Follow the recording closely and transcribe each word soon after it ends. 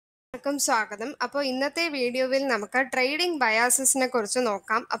എല്ലാവർക്കും സ്വാഗതം. അപ്പോൾ ഇന്നത്തെ വീഡിയോയിൽ നമുക്ക് ട്രേഡിംഗ് ബയാസസിനെ കുറിച്ച്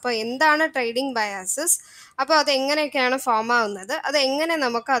നോക്കാം. അപ്പോൾ എന്താണ് ട്രേഡിംഗ് ബയാസസ്? അപ്പോൾ അതെങ്ങനെയൊക്കെയാണ് ഫോം ആവുന്നത്? അതെങ്ങനെ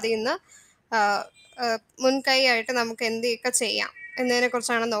നമുക്ക് അതിൽ നിന്ന് മുൻകൈയായിട്ട് നമുക്ക് എന്തൊക്കെ ചെയ്യാം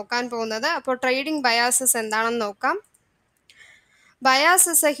എന്നതിനെക്കുറിച്ചാണ് നോക്കാൻ പോകുന്നത്. അപ്പോൾ ട്രേഡിംഗ് ബയാസസ് എന്താണെന്ന് നോക്കാം. Bias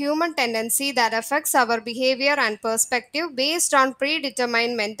is a human tendency that affects our behavior and perspective based on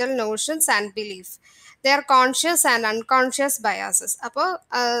predetermined mental notions and beliefs. They are conscious and unconscious biases. അപ്പോൾ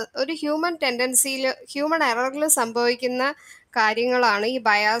ഒരു ഹ്യൂമൻ ടെൻഡൻസിയിൽ ഹ്യൂമൻ എററിൽ സംഭവിക്കുന്ന കാര്യങ്ങളാണ് ഈ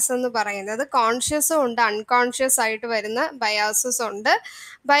ബയാസ് എന്ന് പറയുന്നത്. കോൺഷ്യസും ഉണ്ട്, അൺകോൺഷ്യസ് ആയിട്ട് വരുന്ന ബയാസസ് ഉണ്ട്.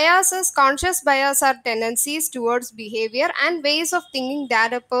 Biases, conscious bias R tendencies towards behaviour and ways of thinking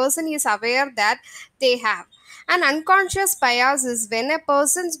that A person is aware that they have. An unconscious bias is when a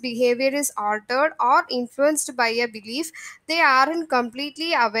person's behavior is altered or influenced by a belief they aren't completely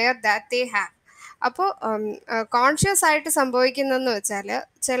aware that they have. അപ്പോൾ conscious ആയിട്ട് സംഭവിക്കുന്നതെന്ന് വെച്ചാൽ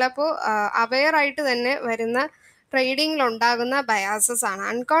ചിലപ്പോൾ aware ആയിട്ട് തന്നെ വരുന്ന ട്രേഡിങ്ങിൽ ഉണ്ടാകുന്ന biases ആണ്.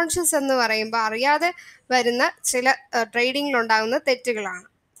 അൺകോൺഷ്യസ് എന്ന് പറയുമ്പോൾ അറിയാതെ വരുന്ന ചില ട്രേഡിങ്ങിൽ ഉണ്ടാകുന്ന തെറ്റുകളാണ്.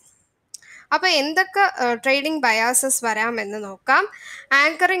 അപ്പോൾ എന്തൊക്കെ ട്രേഡിംഗ് ബയാസസ് വരാമെന്ന് നോക്കാം.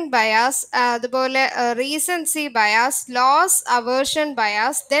 ആങ്കറിംഗ് ബയാസ്, അതുപോലെ recency bias, loss aversion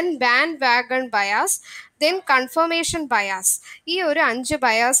bias, then band wagon bias, then confirmation bias. ഈ ഒരു 5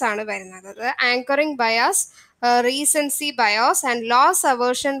 ബയാസ് ആണ് വരുന്നത്. Anchoring bias, recency bias and loss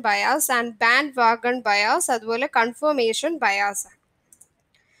aversion bias and band wagon bias, അതുപോലെ കൺഫർമേഷൻ ബയാസ്.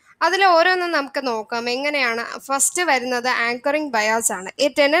 അതിൽ ഓരോന്നും നമുക്ക് നോക്കാം എങ്ങനെയാണ്. ഫസ്റ്റ് വരുന്നത് ആങ്കറിംഗ് ബയാസ് ആണ്. A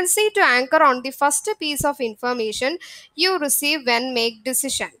tendency to anchor on the first piece of information U receive when make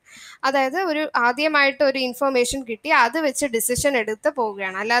decision. അതായത് ആദ്യമായിട്ട് ഒരു ഇൻഫർമേഷൻ കിട്ടി, അത് വെച്ച് ഡിസിഷൻ എടുത്ത്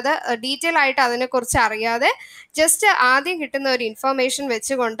പോവുകയാണ്. അല്ലാതെ ഡീറ്റെയിൽ ആയിട്ട് അതിനെക്കുറിച്ച് അറിയാതെ ജസ്റ്റ് ആദ്യം കിട്ടുന്ന ഒരു ഇൻഫർമേഷൻ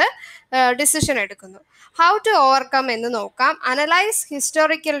വെച്ചുകൊണ്ട് ഡിസിഷൻ എടുക്കുന്നു. ഹൗ ടു ഓവർകം എന്ന് നോക്കാം. Analyse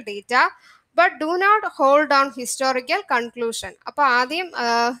historical data but do not hold on historical conclusion. അപ്പോൾ ആദ്യം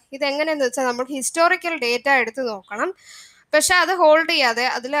ഇതെങ്ങനെയെന്ന് വെച്ചാൽ നമ്മൾ ഹിസ്റ്റോറിക്കൽ ഡേറ്റ എടുത്ത് നോക്കണം, പക്ഷെ അത് ഹോൾഡ് ചെയ്യാതെ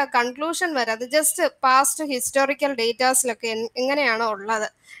അതിൽ കൺക്ലൂഷൻ വരാതെ ജസ്റ്റ് പാസ്റ്റ് ഹിസ്റ്റോറിക്കൽ ഡേറ്റാസിലൊക്കെ എങ്ങനെയാണോ ഉള്ളത്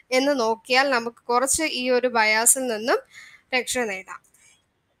എന്ന് നോക്കിയാൽ നമുക്ക് കുറച്ച് ഈ ഒരു ബയാസിൽ നിന്നും രക്ഷ നേടാം.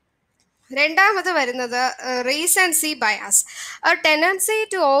 രണ്ടാമത് വരുന്നത് recency bias, A tendency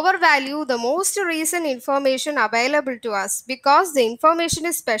to over value the most recent information available to us because the information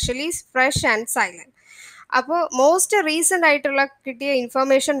is specially fresh and silent. അപ്പോൾ മോസ്റ്റ് റീസെന്റ് ആയിട്ടുള്ള കിട്ടിയ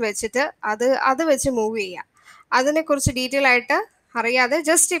ഇൻഫർമേഷൻ വെച്ചിട്ട് അത് വെച്ച് മൂവ് ചെയ്യുക. അതിനെക്കുറിച്ച് ഡീറ്റെയിൽ ആയിട്ട് അറിയാതെ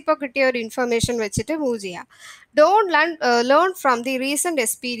ജസ്റ്റ് ഇപ്പോൾ കിട്ടിയ ഒരു ഇൻഫർമേഷൻ വെച്ചിട്ട് മൂവ് ചെയ്യുക. Don't learn from the recent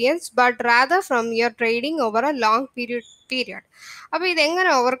experience but rather from your trading over A long period. അപ്പോൾ ഇതെങ്ങനെ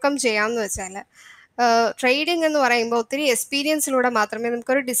ഓവർകം ചെയ്യാമെന്ന് വെച്ചാൽ, ട്രേഡിംഗ് എന്ന് പറയുമ്പോൾ ഒത്തിരി എക്സ്പീരിയൻസിലൂടെ മാത്രമേ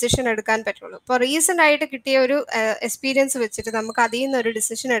നമുക്കൊരു ഡിസിഷൻ എടുക്കാൻ പറ്റുള്ളൂ. ഇപ്പോൾ റീസെൻ്റ് ആയിട്ട് കിട്ടിയ ഒരു എക്സ്പീരിയൻസ് വെച്ചിട്ട് നമുക്ക് അതിൽ നിന്ന് ഒരു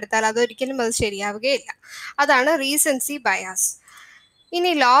ഡിസിഷൻ എടുത്താൽ അതൊരിക്കലും അത് ശരിയാവുകയില്ല. അതാണ് റീസൻസി ബയാസ്.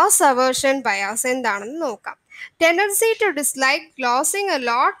 ഇനി ലോസ് അവേർഷൻ ബയാസ് എന്താണെന്ന് നോക്കാം. Tendency to dislike losing a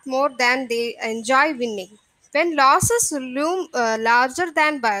lot more than they enjoy winning. When losses loom larger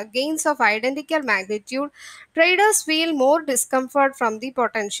than gains of identical magnitude, traders feel more discomfort from the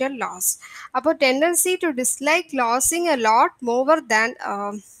potential loss. അപ്പോൾ tendency to dislike losing a lot more than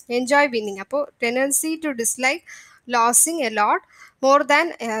enjoy winning. അപ്പോൾ tendency to dislike losing a lot more than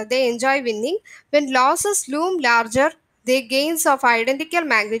they enjoy winning. When losses loom larger the gains of identical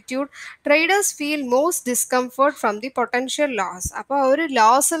magnitude, traders feel most discomfort from the potential loss. അപ്പോൾ ഒരു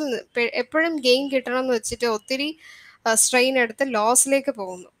ലോസിൽ എപ്പോഴും gain കിട്ടണം എന്ന് വെച്ചിട്ട് ഒത്തിരി strain എടുത്ത് ലോസിലേക്ക്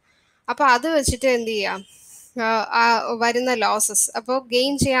പോകുന്നു. അപ്പോൾ അത് വെച്ചിട്ട് എന്ത് ചെയ്യാം, വരുന്ന ലോസസ് അപ്പോൾ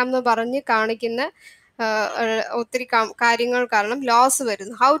ഗെയിൻ ചെയ്യാമെന്ന് പറഞ്ഞ് കാണിക്കുന്ന ഒത്തിരി കാര്യങ്ങൾ കാരണം ലോസ്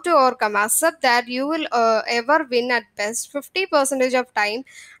വരുന്നു. How to overcome. Accept that you will ever win at best 50% of time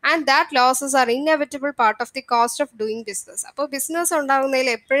and that losses R inevitable part of the cost of doing business. അപ്പോൾ ബിസിനസ് ഉണ്ടാകുന്നതിൽ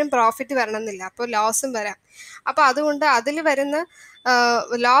എപ്പോഴും പ്രോഫിറ്റ് വരണമെന്നില്ല, അപ്പോൾ ലോസും വരാം. അപ്പോൾ അതുകൊണ്ട് അതിൽ വരുന്ന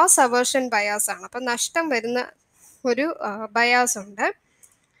ലോസ് അവേർഷൻ ബയാസ് ആണ്. അപ്പോൾ നഷ്ടം വരുന്ന ഒരു ബയാസ് ഉണ്ട്.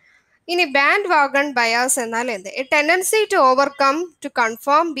 ഇനി ബാൻഡ് വാഗൺ ബയാസ് എന്നാൽ എന്ത്? A tendency to overcome, to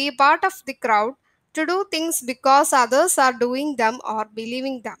confirm, B part of the crowd, to do things because others are doing them or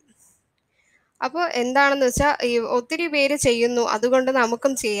believing them. അപ്പോൾ എന്താണെന്ന് വെച്ചാൽ ഈ ഒത്തിരി പേര് ചെയ്യുന്നു അതുകൊണ്ട്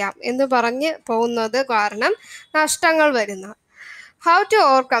നമുക്കും ചെയ്യാം എന്ന് പറഞ്ഞ് പോകുന്നത് കാരണം നഷ്ടങ്ങൾ വരുന്നു. How to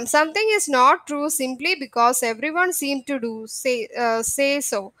overcome. Something is not true simply because everyone seems to say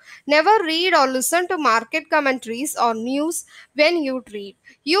so. Never read or listen to market commentaries or news when you trade.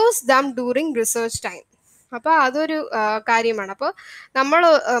 Use them during research time. അപ്പോൾ അതൊരു കാര്യമാണ്. അപ്പോൾ നമ്മൾ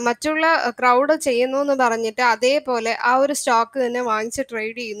മറ്റുള്ള crowd ചെയ്യുന്നു എന്ന് പറഞ്ഞിട്ട് അതേപോലെ ആ ഒരു സ്റ്റോക്ക് തന്നെ വാങ്ങിച്ച്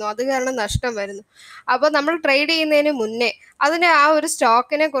ട്രേഡ് ചെയ്യുന്നു. അത് കാരണം നഷ്ടം വരുന്നു. അപ്പോൾ നമ്മൾ ട്രേഡ് ചെയ്യുന്നതിന് മുന്നേ ആ ഒരു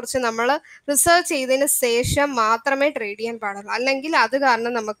സ്റ്റോക്കിനെ കുറിച്ച് നമ്മൾ റിസർച്ച് ചെയ്തതിന് ശേഷം മാത്രമേ ട്രേഡ് ചെയ്യാൻ പാടുള്ളൂ. അല്ലെങ്കിൽ അത്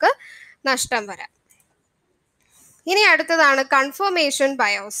കാരണം നമുക്ക് നഷ്ടം വരാം. ഇനി അടുത്തതാണ് confirmation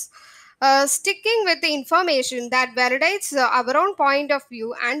BIOS. Sticking with the information that validates our own point of view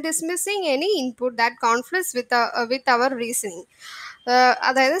and dismissing any input that conflicts with our reasoning.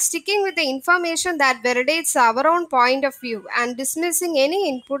 അതായത് sticking with information that വെലിഡേറ്റ്സ് our on point of view and ഡിസ്മിസിങ് any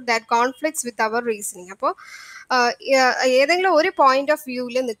input that conflicts with our reasoning. അപ്പോൾ ഏതെങ്കിലും ഒരു point of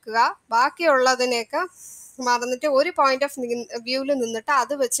വ്യൂവിൽ നിൽക്കുക, ബാക്കിയുള്ളതിനെയൊക്കെ മറന്നിട്ട് ഒരു point of വ്യൂവിൽ നിന്നിട്ട്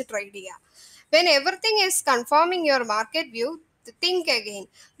അത് വെച്ച് ട്രേഡ് ചെയ്യുക. When everything is confirming your market view, think again.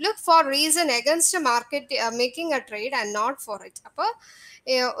 Look for reason against a market making a trade and not for it. അപ്പോൾ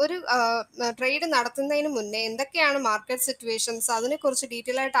ഒരു ട്രേഡ് നടത്തുന്നതിന് മുന്നേ എന്തൊക്കെയാണ് മാർക്കറ്റ് സിറ്റുവേഷൻസ് അതിനെക്കുറിച്ച്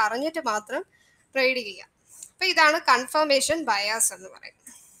ഡീറ്റെയിൽ ആയിട്ട് അറിഞ്ഞിട്ട് മാത്രം ട്രേഡ് ചെയ്യുക. അപ്പോൾ ഇതാണ് കൺഫർമേഷൻ ബയാസ് എന്ന്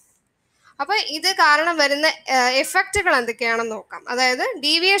പറയുന്നത്. അപ്പോൾ ഇത് കാരണം വരുന്ന എഫക്റ്റുകൾ എന്തൊക്കെയാണെന്ന് നോക്കാം. അതായത്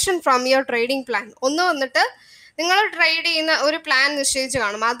deviation from your trading plan. ഒന്ന് വന്നിട്ട് നിങ്ങൾ ട്രേഡ് ചെയ്യുന്ന ഒരു പ്ലാൻ നിശ്ചയിച്ച്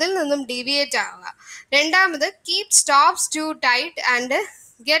കാണും, അതിൽ നിന്നും ഡീവിയേറ്റ് ആവുക. രണ്ടാമത് keep stops to tight and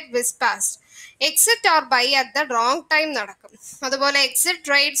get വിസ്പാസ്ഡ്. Exit or by at the wrong time നടക്കും. അതുപോലെ എക്സിറ്റ്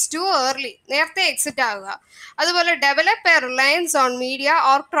ട്രേഡ്സ് ടു ഏർലി, നേരത്തെ എക്സിറ്റ് ആവുക. അതുപോലെ develop A Reliance on media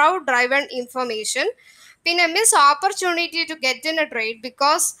or crowd driven information. പിന്നെ miss opportunity to get in A trade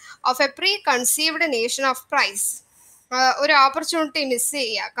because of A pre conceived nation of price. ഒരു opportunity miss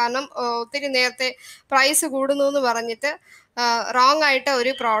ചെയ്യുക, കാരണം ഒത്തിരി നേരത്തെ price കൂടുന്നു എന്ന് പറഞ്ഞിട്ട് റോങ് ആയിട്ട്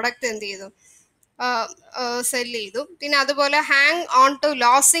ഒരു പ്രോഡക്റ്റ് എന്ത് ചെയ്തു, സെല് ചെയ്തു. പിന്നെ അതുപോലെ hang on to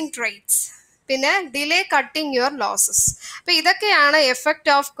losing trades, പിന്നെ ഡിലേ കട്ടിങ് യുവർ ലോസസ്. അപ്പോൾ ഇതൊക്കെയാണ്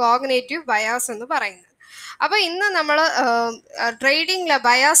എഫക്റ്റ് ഓഫ് കോഗ്നേറ്റീവ് ബയാസ് എന്ന് പറയുന്നത്. അപ്പോൾ ഇന്ന് നമ്മൾ ട്രേഡിംഗിലെ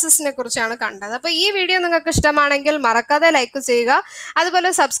ബയാസസിനെ കുറിച്ചാണ് കണ്ടത്. അപ്പോൾ ഈ വീഡിയോ നിങ്ങൾക്ക് ഇഷ്ടമാണെങ്കിൽ മറക്കാതെ ലൈക്ക് ചെയ്യുക. അതുപോലെ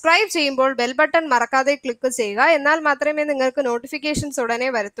സബ്സ്ക്രൈബ് ചെയ്യുമ്പോൾ ബെൽ ബട്ടൺ മറക്കാതെ ക്ലിക്ക് ചെയ്യുക. എന്നാൽ മാത്രമേ നിങ്ങൾക്ക് നോട്ടിഫിക്കേഷൻസ് ഉടനെ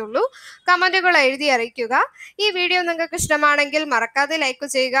വരത്തുള്ളൂ. കമൻറ്റുകൾ എഴുതി അറിയിക്കുക. ഈ വീഡിയോ നിങ്ങൾക്ക് ഇഷ്ടമാണെങ്കിൽ മറക്കാതെ ലൈക്ക്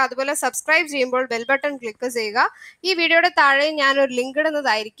ചെയ്യുക. അതുപോലെ സബ്സ്ക്രൈബ് ചെയ്യുമ്പോൾ ബെൽ ബട്ടൺ ക്ലിക്ക് ചെയ്യുക. ഈ വീഡിയോയുടെ താഴെ ഞാനൊരു ലിങ്ക്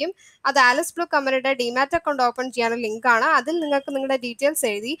ഇടുന്നതായിരിക്കും. അത് ആലിസ് ബ്ലൂ കമ്പനിയുടെ ഡിമാറ്റ് അക്കൗണ്ട് ഓപ്പൺ ചെയ്യാനുള്ള ലിങ്കാണ്. അതിൽ നിങ്ങൾക്ക് നിങ്ങളുടെ ഡീറ്റെയിൽസ്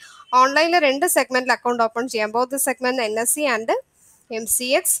എഴുതി ഓൺലൈനിൽ 2 സെഗ്മെന്റിൽ അക്കൗണ്ട് ഓപ്പൺ ചെയ്യാം. Both segment NSE and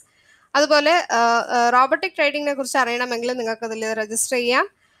MCX. അതുപോലെ റോബോട്ടിക് ട്രേഡിങ്ങിനെ കുറിച്ച് അറിയണമെങ്കിൽ നിങ്ങൾക്ക് അതിൽ രജിസ്റ്റർ ചെയ്യാം.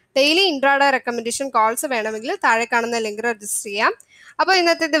 ഡെയിലി ഇൻട്രാഡേ റെക്കമെൻഡേഷൻ കോൾസ് വേണമെങ്കിൽ താഴെ കാണുന്ന ലിങ്ക് രജിസ്റ്റർ ചെയ്യാം. അപ്പോൾ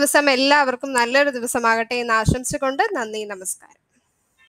ഇന്നത്തെ ദിവസം എല്ലാവർക്കും നല്ലൊരു ദിവസമാകട്ടെ എന്ന് ആശംസിച്ചുകൊണ്ട് നന്ദി, നമസ്കാരം.